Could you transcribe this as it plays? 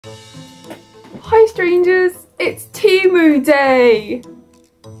Hi strangers, it's Temu day!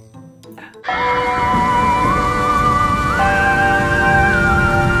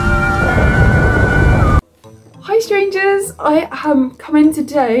 Hi strangers, I am coming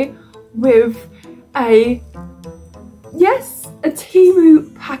today with a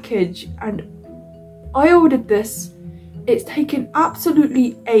Temu package, and I ordered this. It's taken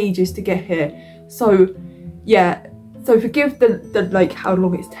absolutely ages to get here, so yeah, so forgive the like how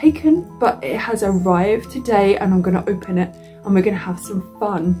long it's taken, but it has arrived today and I'm gonna open it and we're gonna have some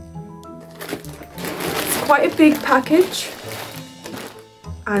fun. It's quite a big package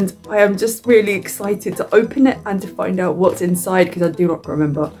and I am just really excited to open it and to find out what's inside because I do not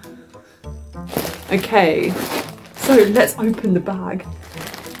remember. Okay, so let's open the bag.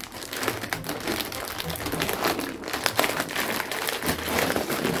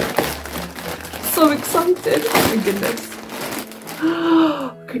 So excited, oh my goodness.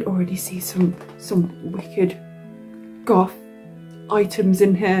 I could already see some wicked goth items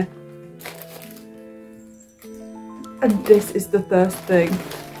in here. And this is the first thing.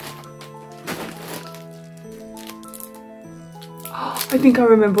 I think I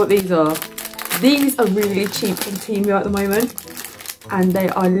remember what these are. These are really cheap from Temu at the moment, and they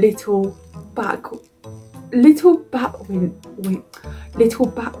are little batwing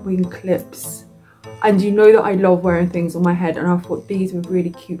clips. And you know that I love wearing things on my head, and I thought these were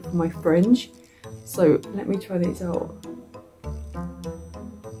really cute for my fringe. So let me try these out.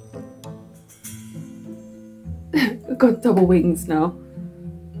 I've got double wings now.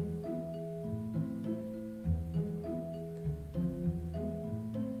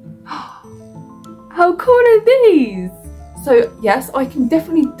 How cool are these? So yes, I can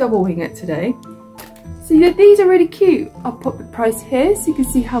definitely double wing it today. So yeah, these are really cute. I'll put the price here so you can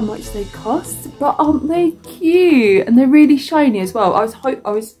see how much they cost. But aren't they cute? And they're really shiny as well. I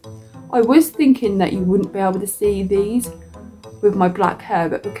was thinking that you wouldn't be able to see these with my black hair,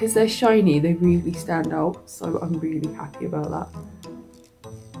 but because they're shiny, they really stand out. So I'm really happy about that.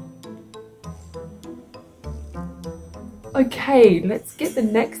 Okay, let's get the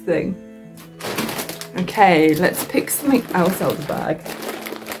next thing. Okay, let's pick something else out of the bag.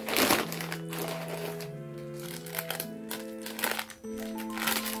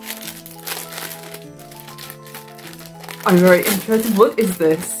 I'm very interested. What is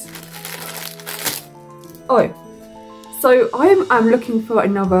this? Oh, so I'm looking for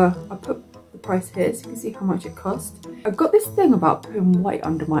another. I put the price here so you can see how much it cost. I've got this thing about putting white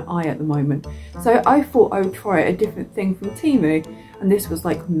under my eye at the moment, so I thought I would try a different thing from Temu, and this was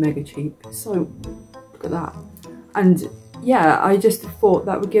like mega cheap. So look at that, and yeah, I just thought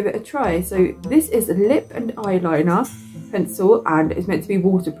that would give it a try. So this is a lip and eyeliner pencil, and it's meant to be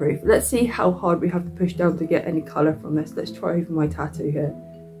waterproof. Let's see how hard we have to push down to get any colour from this. Let's try over my tattoo here.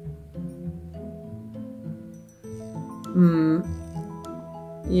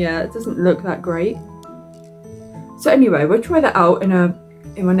 Yeah, it doesn't look that great. So anyway, we'll try that out in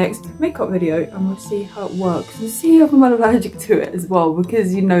my next makeup video, and we'll see how it works and see if I'm allergic to it as well,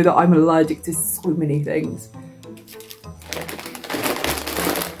 because you know that I'm allergic to so many things.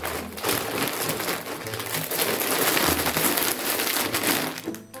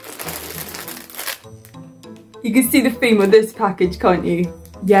 You can see the theme of this package, can't you?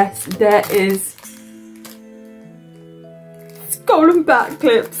 Yes, there is skull and back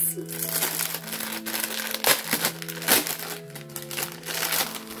clips.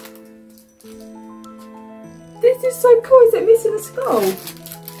 This is so cool. Is it missing a skull?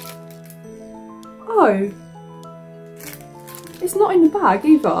 Oh. It's not in the bag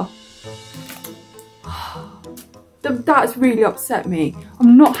either. That's really upset me.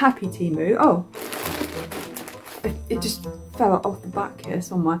 I'm not happy, Temu. Oh. It just fell off the back here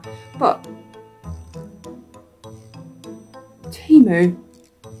somewhere. But Temu,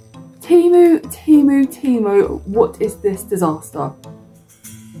 what is this disaster?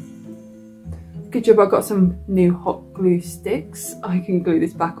 Good job I got some new hot glue sticks. I can glue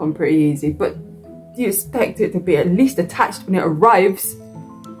this back on pretty easy, but you expect it to be at least attached when it arrives.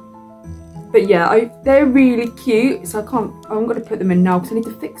 But yeah, they're really cute, so I'm gonna put them in now because I need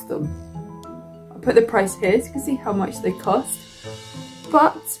to fix them. Put the price here so you can see how much they cost.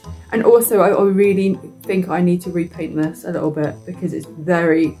 And also I really think I need to repaint this a little bit because it's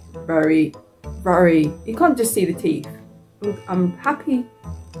very, you can't just see the teeth. I'm happy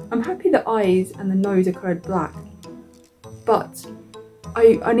the eyes and the nose are coloured black, but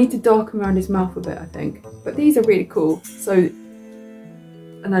I need to darken around his mouth a bit, I think. But these are really cool. So,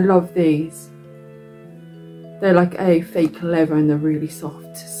 and I love these. They're like a fake leather and they're really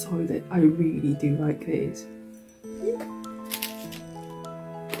soft, so that I really do like these.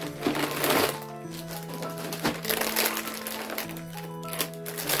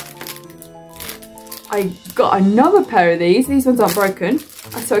 I got another pair of these. These ones aren't broken,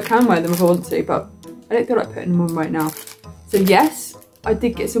 so I can wear them if I want to, but I don't feel like putting them on right now. So yes, I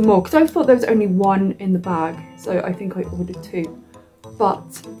did get some more because I thought there was only one in the bag, so I think I ordered 2.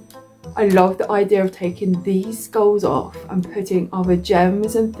 But I love the idea of taking these skulls off and putting other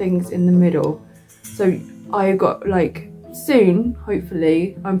gems and things in the middle. So I got like, soon,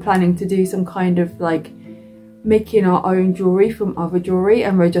 hopefully, I'm planning to do some kind of like making our own jewellery from other jewellery,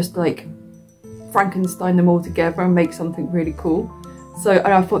 and we're just like Frankenstein them all together and make something really cool. So,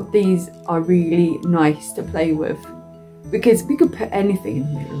 and I thought these are really nice to play with because we could put anything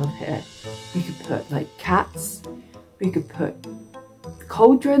in the middle of here. We could put like cats, we could put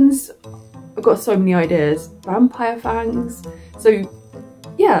cauldrons. I've got so many ideas. Vampire fangs. So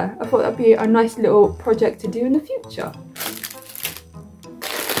yeah, I thought that'd be a nice little project to do in the future.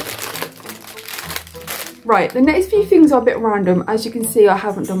 Right, the next few things are a bit random. As you can see, I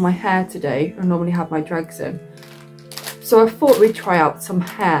haven't done my hair today. I normally have my dreads in. So I thought we'd try out some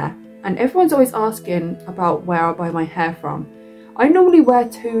hair. And everyone's always asking about where I buy my hair from. I normally wear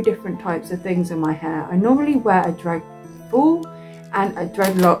 2 different types of things in my hair. I normally wear a dread ball and a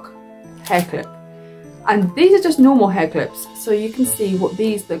dreadlock hair clip. And these are just normal hair clips. So you can see what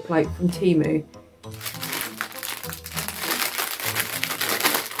these look like from Temu.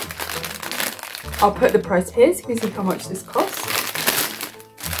 I'll put the price here so you can see how much this costs.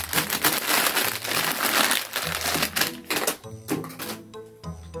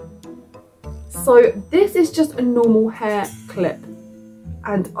 So this is just a normal hair clip,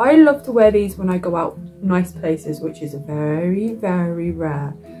 and I love to wear these when I go out nice places, which is very, very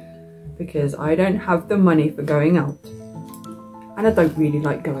rare because I don't have the money for going out and I don't really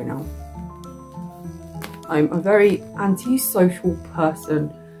like going out. I'm a very antisocial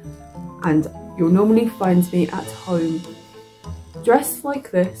person, and you'll normally find me at home dressed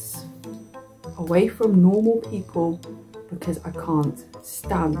like this, away from normal people because I can't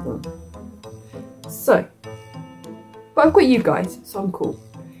stand them. So, but I've got you guys, so I'm cool.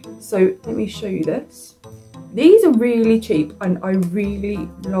 So let me show you this. These are really cheap and I really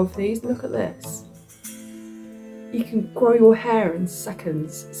love these. Look at this. You can grow your hair in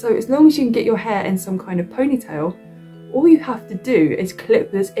seconds. So as long as you can get your hair in some kind of ponytail, all you have to do is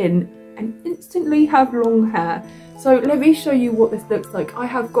clip this in and instantly have long hair. So let me show you what this looks like. I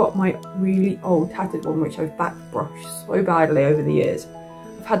have got my really old tattered one, which I've back brushed so badly over the years.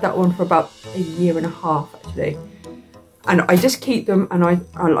 I've had that one for about 1.5 years actually. And I just keep them, and I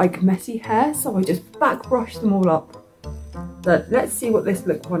like messy hair, so I just back brush them all up. But let's see what this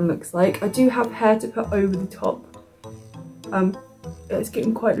one looks like. I do have hair to put over the top. It's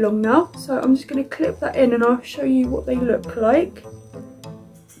getting quite long now, so I'm just going to clip that in and I'll show you what they look like.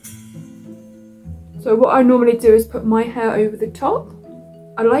 So what I normally do is put my hair over the top.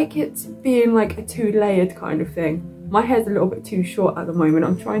 I like it being like a 2-layered kind of thing. My hair's a little bit too short at the moment.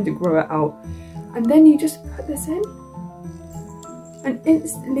 I'm trying to grow it out. And then you just put this in and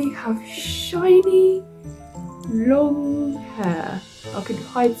instantly have shiny, long hair. I could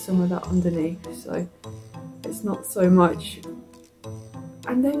hide some of that underneath, so it's not so much.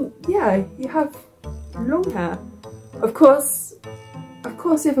 And then, yeah, you have long hair. Of course,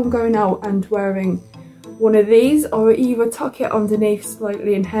 if I'm going out and wearing one of these, I will either tuck it underneath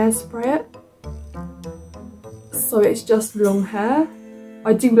slightly and hairspray it, so it's just long hair.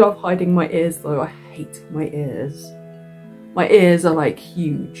 I do love hiding my ears though. I hate my ears. My ears are like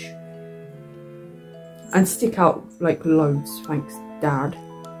huge and stick out like loads, thanks Dad.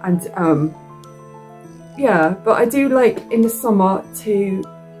 And yeah, but I do like in the summer to,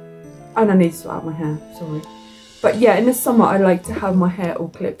 and I need to sort out my hair, sorry. But yeah, in the summer I like to have my hair all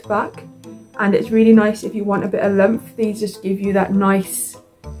clipped back, and it's really nice if you want a bit of length. These just give you that nice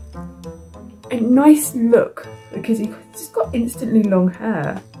look because you've just got instantly long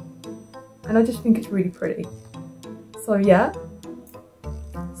hair, and I just think it's really pretty. So yeah,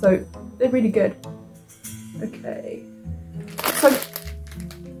 so they're really good. Okay, so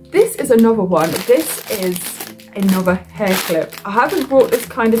this is another one. This is another hair clip. I haven't brought this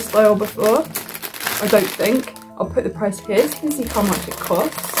kind of style before, I don't think. I'll put the price here so you can see how much it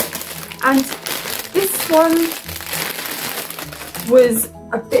costs. And this one was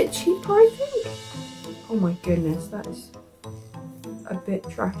a bit cheaper, I think. Oh my goodness, that is a bit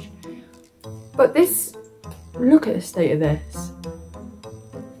trash. But this, look at the state of this.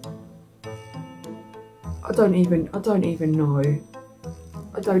 I don't even know.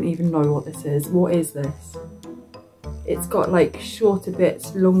 I don't even know what this is. What is this? It's got like shorter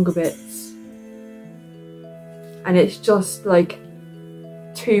bits, longer bits. And it's just like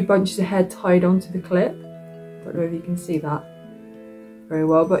 2 bunches of hair tied onto the clip. Don't know if you can see that. very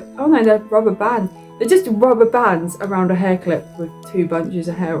well, but oh no, they're rubber bands. They're just rubber bands around a hair clip with 2 bunches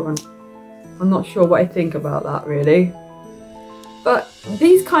of hair on. I'm not sure what I think about that really. But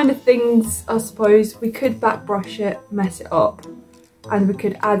these kind of things, I suppose, we could back brush it, mess it up, and we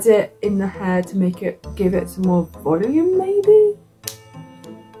could add it in the hair to make it, give it some more volume maybe?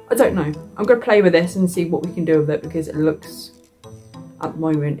 I don't know. I'm going to play with this and see what we can do with it, because it looks, at the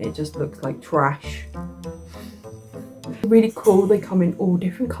moment, it just looks like trash. Really cool. They come in all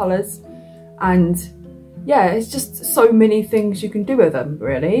different colours, and yeah, it's just so many things you can do with them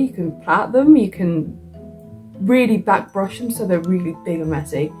really. You can plait them, you can really back brush them so they're really big and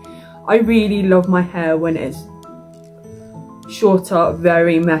messy. I really love my hair when it's shorter,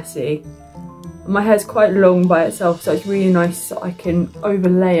 very messy. My hair's quite long by itself, so it's really nice that I can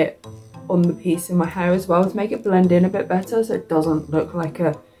overlay it on the piece in my hair as well to make it blend in a bit better, so it doesn't look like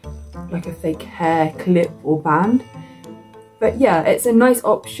a fake hair clip or band. But yeah, it's a nice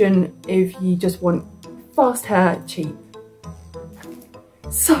option if you just want fast hair, cheap.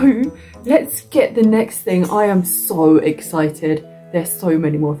 So let's get the next thing. I am so excited. There's so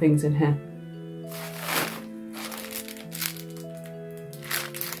many more things in here.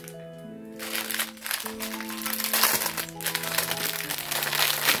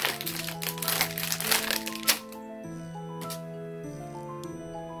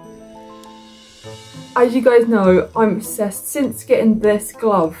 As you guys know, I'm obsessed since getting this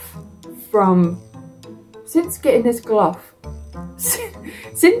glove from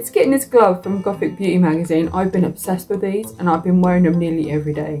Gothic Beauty magazine. I've been obsessed with these and I've been wearing them nearly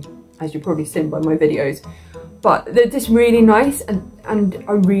every day, as you've probably seen by my videos. But they're just really nice, and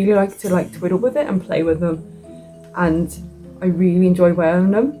I really like to twiddle with it and play with them, and I really enjoy wearing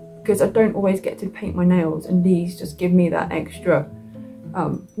them because I don't always get to paint my nails, and these just give me that extra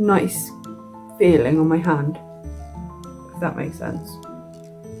nice feeling on my hand, if that makes sense.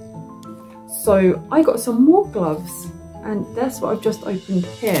 So I got some more gloves, and that's what I've just opened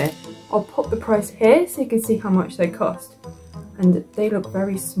here. I'll pop the price here so you can see how much they cost, and they look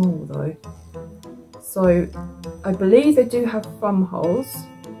very small though. So I believe they do have thumb holes,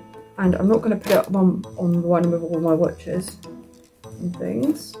 and I'm not going to put it on the one with all my watches and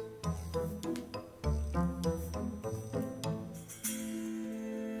things.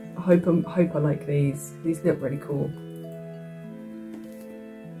 I hope I like these. These look really cool.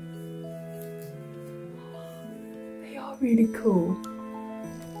 They are really cool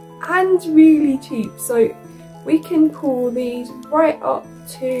and really cheap. So we can pull these right up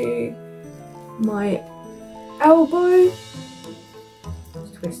to my elbow.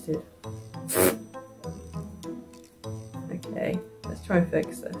 It's twisted. Okay, let's try and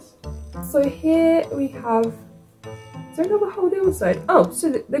fix this. So here we have, do I have a hole the other side? Oh, so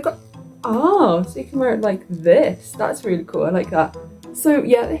they've got, so you can wear it like this. That's really cool, I like that. So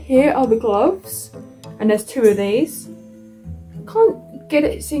yeah, here are the gloves, and there's 2 of these. Can't get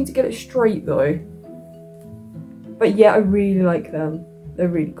it, seem to get it straight though. But yeah, I really like them. They're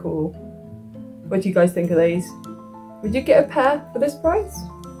really cool. What do you guys think of these? Would you get a pair for this price?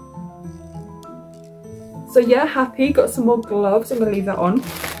 So yeah, happy, got some more gloves. I'm gonna leave that on.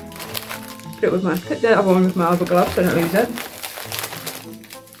 Put the other one with my other glove so I don't lose it.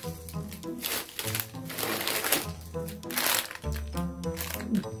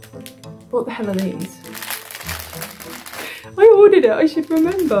 What the hell are these? I ordered it, I should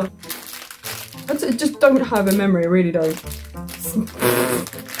remember. I just don't have a memory, I really don't.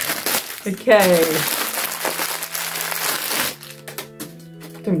 Okay.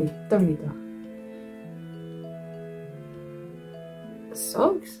 Don't need that.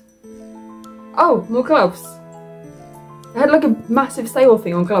 Socks? Oh, more gloves. I had like a massive sale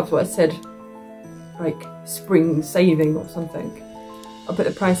thing on gloves where it said like spring saving or something. I'll put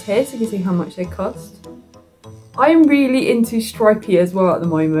the price here so you can see how much they cost. I'm really into stripy as well at the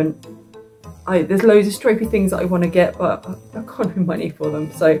moment. There's loads of stripy things that I want to get, but I can't have money for them.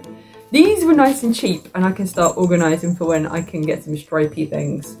 So these were nice and cheap, and I can start organising for when I can get some stripy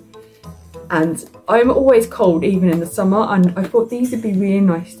things. And I'm always cold even in the summer, and I thought these would be really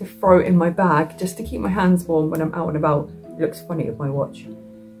nice to throw in my bag just to keep my hands warm when I'm out and about. It looks funny with my watch.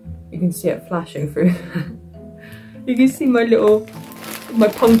 You can see it flashing through. You can see my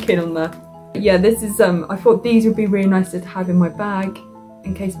pumpkin on there. Yeah, this is, I thought these would be really nice to have in my bag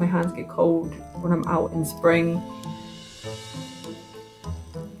in case my hands get cold when I'm out in spring.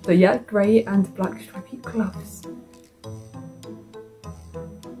 So yeah, grey and black stripy gloves.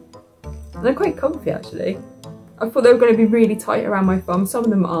 They're quite comfy actually. I thought they were going to be really tight around my thumb. Some of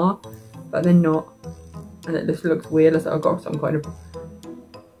them are, but they're not. And it just looks weird as I've got some kind of...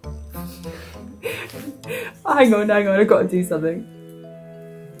 hang on, I've got to do something.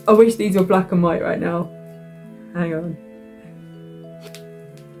 I wish these were black and white right now. Hang on.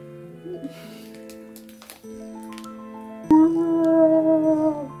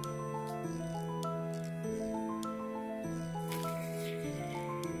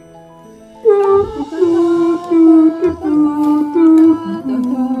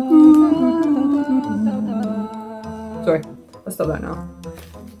 Sorry, I'll stop that now.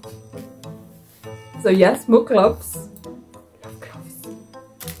 So yes, more gloves. Love gloves.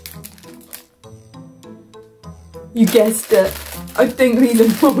 You guessed it. I think these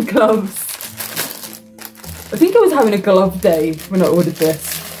are more gloves. I think I was having a glove day when I ordered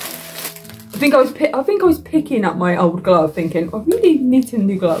this. I think I was picking at my old glove thinking, I really need some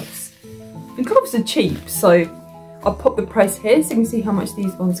new gloves. And gloves are cheap, so I'll pop the price here so you can see how much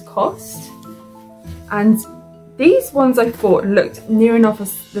these ones cost. And these ones I thought looked near enough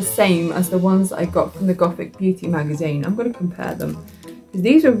the same as the ones that I got from the Gothic Beauty magazine. I'm going to compare them because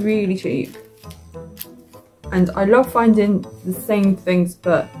these are really cheap. And I love finding the same things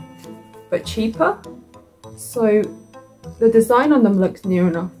but cheaper. So the design on them looks near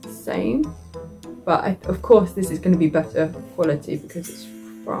enough the same. But of course this is going to be better quality because it's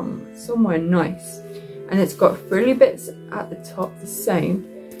from somewhere nice. And it's got frilly bits at the top, the same.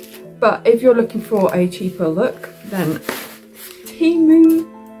 But if you're looking for a cheaper look, then Temu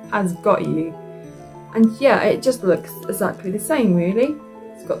has got you. And yeah, it just looks exactly the same really.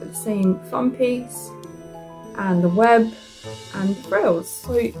 It's got the same thumb piece and the web and the frills.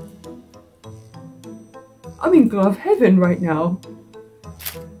 So I'm in glove heaven right now.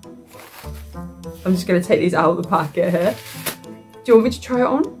 I'm just going to take these out of the packet here. Do you want me to try it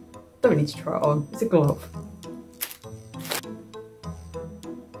on? Don't need to try it on, it's a glove.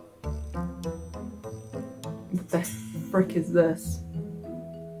 What the frick is this?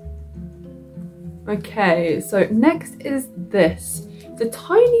 Okay, so next is this. It's a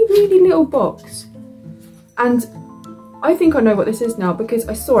tiny, really little box. And I think I know what this is now because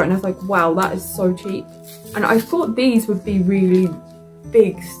I saw it and I was like, wow, that is so cheap. And I thought these would be really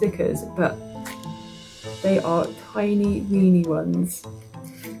big stickers, but they are tiny, weeny ones.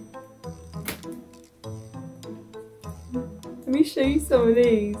 Let me show you some of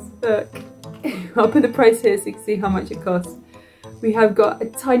these. Look, I'll put the price here so you can see how much it costs. We have got a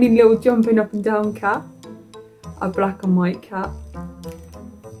tiny little jumping up and down cat, a black and white cat.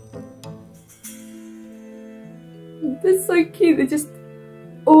 They're so cute. They're just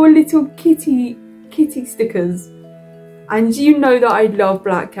all little kitty stickers. And you know that I love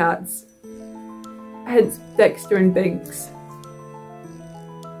black cats. Hence Dexter and Binks.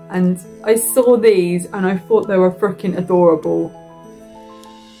 And I saw these and I thought they were freaking adorable.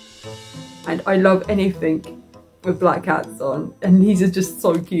 And I love anything with black cats on, and these are just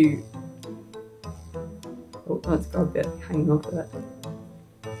so cute. Oh, that's got a bit hanging off of it.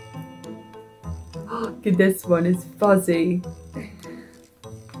 Oh, look at this one, it's fuzzy.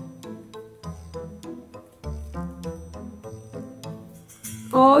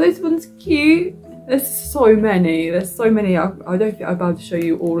 Oh, this one's cute. There's so many. I don't think I'm about to show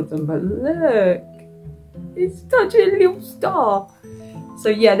you all of them, but look. It's such a little star. So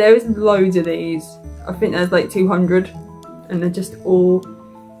yeah, there is loads of these. I think there's like 200. And they're just all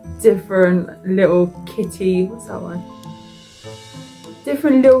different little kitty, what's that one?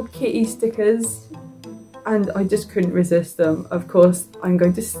 Different little kitty stickers. And I just couldn't resist them. Of course, I'm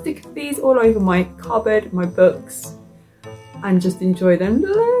going to stick these all over my cupboard, my books, and just enjoy them.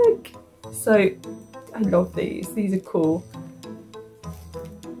 Look! So, I love these. These are cool.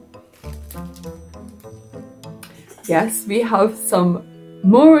 Yes, we have some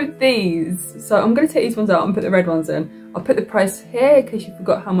more of these. So I'm going to take these ones out and put the red ones in. I'll put the price here in case you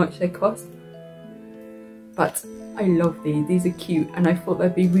forgot how much they cost. But I love these. These are cute and I thought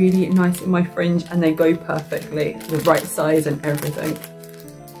they'd be really nice in my fringe and they go perfectly. The right size and everything.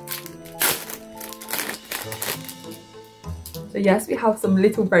 So yes, we have some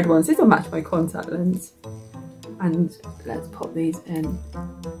little red ones. These will match my contact lens. And let's pop these in.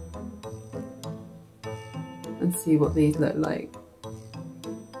 And see what these look like.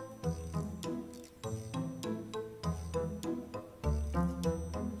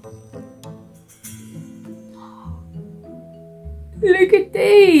 Look at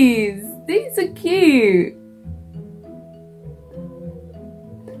these! These are cute!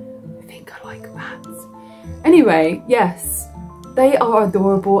 I think I like rats. Anyway, yes, they are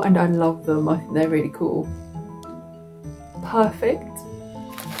adorable and I love them. I think they're really cool. Perfect.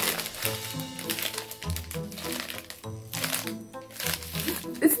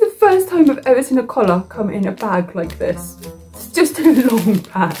 This is the first time I've ever seen a collar come in a bag like this. It's just a long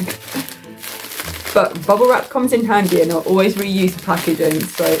bag. but bubble wrap comes in handy and I'll always reuse the packaging,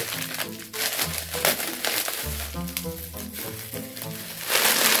 so.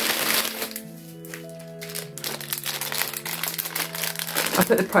 I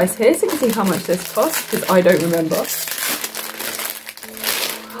put the price here so you can see how much this costs, because I don't remember.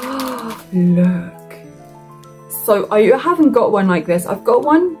 Look. So I haven't got one like this. I've got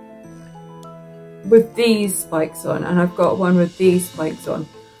one with these spikes on and I've got one with these spikes on.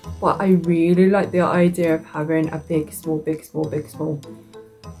 But I really like the idea of having a big, small, big, small, big, small.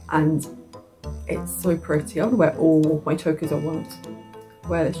 And it's so pretty. I want to wear all my chokers at once.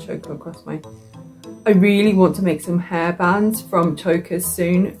 Wear this choker across my... I really want to make some hair bands from chokers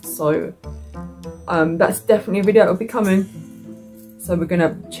soon. So that's definitely a video that will be coming. So we're going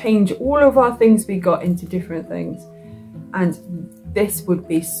to change all of our things we got into different things. And this would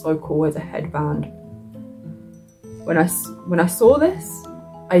be so cool as a headband. When I saw this,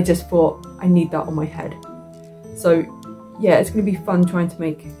 I just thought I need that on my head. So yeah, it's going to be fun trying to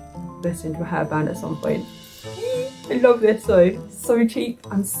make this into a hairband at some point. I love this though. So cheap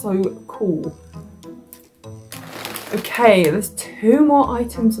and so cool. Okay, there's 2 more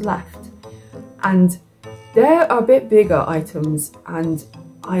items left. And they're a bit bigger items and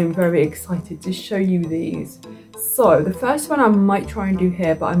I am very excited to show you these. So the first one I might try and do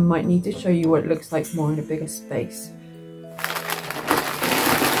here, but I might need to show you what it looks like more in a bigger space.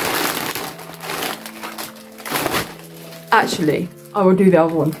 Actually, I will do the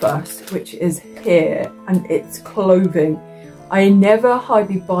other one first, which is here, and it's clothing. I never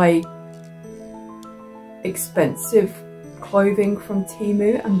hardly buy expensive clothing from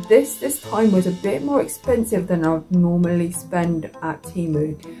Temu, and this time was a bit more expensive than I would normally spend at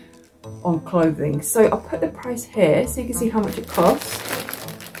Temu on clothing. So I'll put the price here so you can see how much it costs,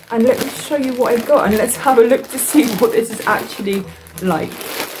 and let me show you what I got and let's have a look to see what this is actually like.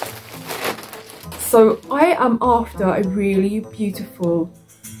 So I am after a really beautiful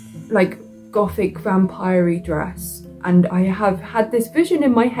like Gothic vampire-y dress, and I have had this vision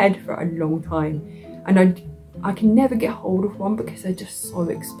in my head for a long time, and I can never get hold of one because they're just so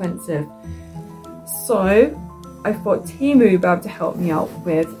expensive. So I thought Temu would be able to help me out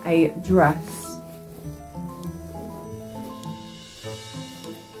with a dress.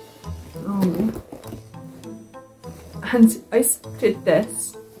 And I did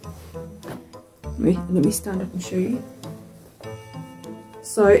this. Let me stand up and show you.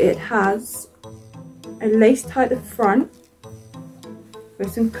 So it has a lace tie at the front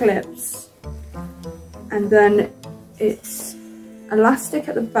with some clips, and then it's elastic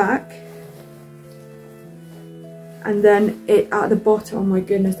at the back, and then it at the bottom, oh my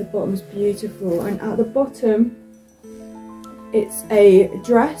goodness, the bottom is beautiful, and at the bottom it's a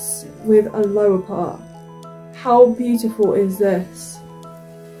dress with a lower part. How beautiful is this?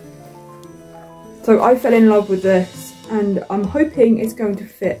 So I fell in love with this, and I'm hoping it's going to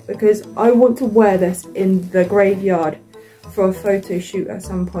fit because I want to wear this in the graveyard for a photo shoot at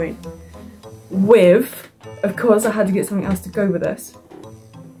some point. With, of course, I had to get something else to go with this.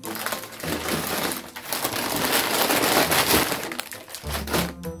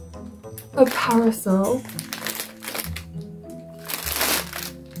 A parasol.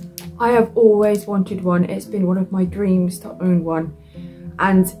 I have always wanted one. It's been one of my dreams to own one,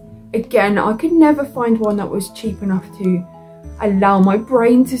 and again, I could never find one that was cheap enough to allow my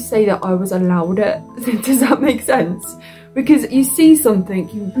brain to say that I was allowed it. Does that make sense? Because you see something,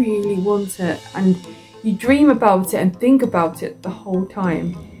 you really want it, and you dream about it and think about it the whole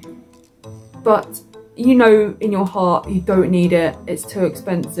time. But you know in your heart you don't need it, it's too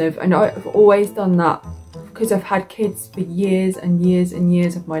expensive. And I've always done that because I've had kids for years and years and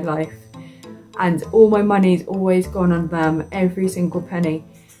years of my life, and all my money's always gone on them, every single penny.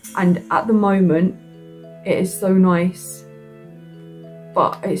 And at the moment it is so nice,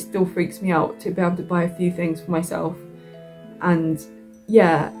 but it still freaks me out to be able to buy a few things for myself. And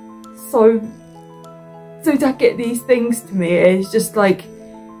yeah, so to get these things to me is just like,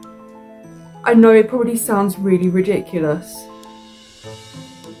 I know it probably sounds really ridiculous,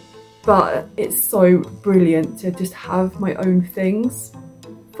 but it's so brilliant to just have my own things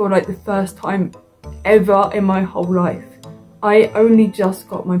for like the first time ever in my whole life. I only just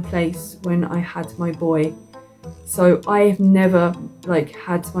got my place when I had my boy, so I've never like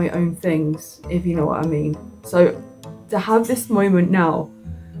had my own things, if you know what I mean. So to have this moment now,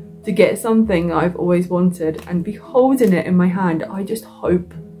 to get something that I've always wanted and be holding it in my hand, I just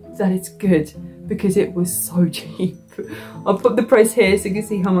hope that it's good because it was so cheap. I'll put the price here so you can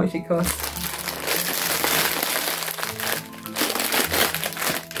see how much it costs.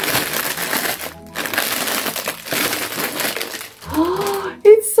 Oh,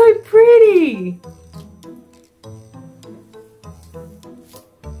 it's so pretty! me.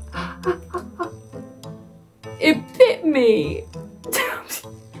 It bit me.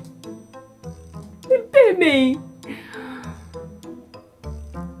 It bit me.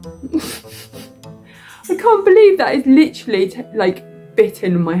 I can't believe that is literally like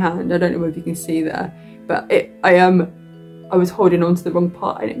bitten my hand. I don't know if you can see there, but I was holding on to the wrong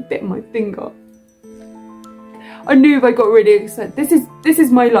part and it bit my finger. I knew if I got really excited, this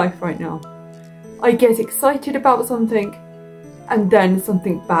is my life right now. I get excited about something and then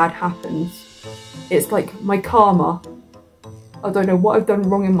something bad happens. It's like my karma. I don't know what I've done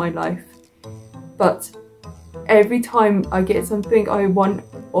wrong in my life, but every time I get something I want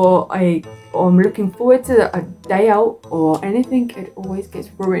or I'm looking forward to a day out or anything, it always gets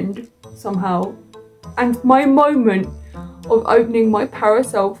ruined somehow. And my moment of opening my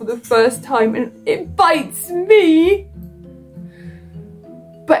parasol for the first time and it bites me,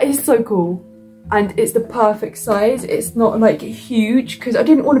 but it's so cool and it's the perfect size. It's not like huge because I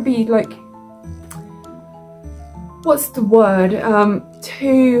didn't want to be like, what's the word,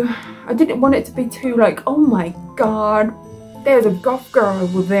 I didn't want it to be too like, oh my god, there's a goth girl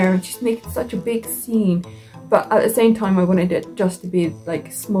over there and she's making such a big scene, but at the same time I wanted it just to be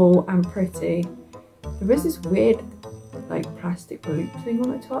like small and pretty. There is this weird like plastic loop thing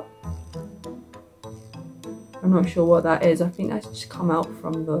on the top. I'm not sure what that is. I think that's just come out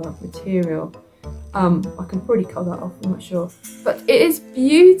from the material. I can probably cut that off, I'm not sure. But it is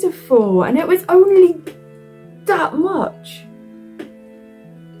beautiful and it was only that much.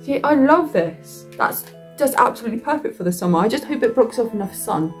 See, I love this. That's just absolutely perfect for the summer. I just hope it blocks off enough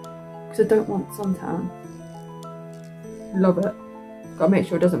sun because I don't want suntan. Love it. Gotta make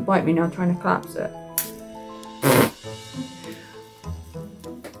sure it doesn't bite me now trying to collapse it.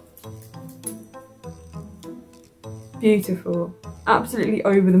 Beautiful. Absolutely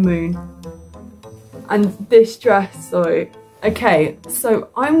over the moon. And this dress though. Okay, so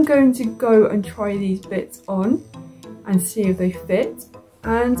I'm going to go and try these bits on and see if they fit.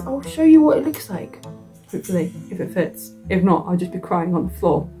 And I'll show you what it looks like. Hopefully, if it fits. If not, I'll just be crying on the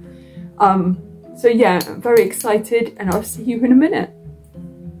floor. So yeah, I'm very excited and I'll see you in a minute.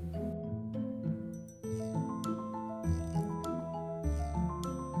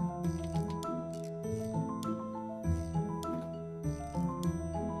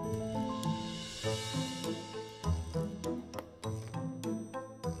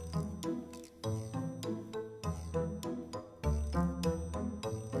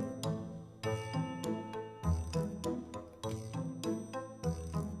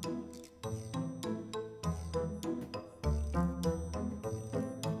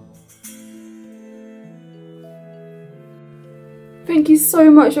 Thank you so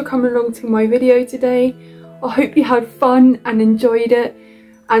much for coming along to my video today. I hope you had fun and enjoyed it.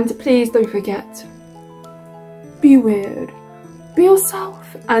 And please don't forget, be weird, be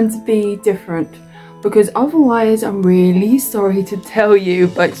yourself and be different. Because otherwise, I'm really sorry to tell you,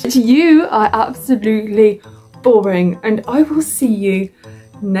 but you are absolutely boring. And I will see you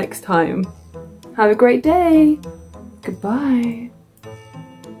next time. Have a great day. Goodbye.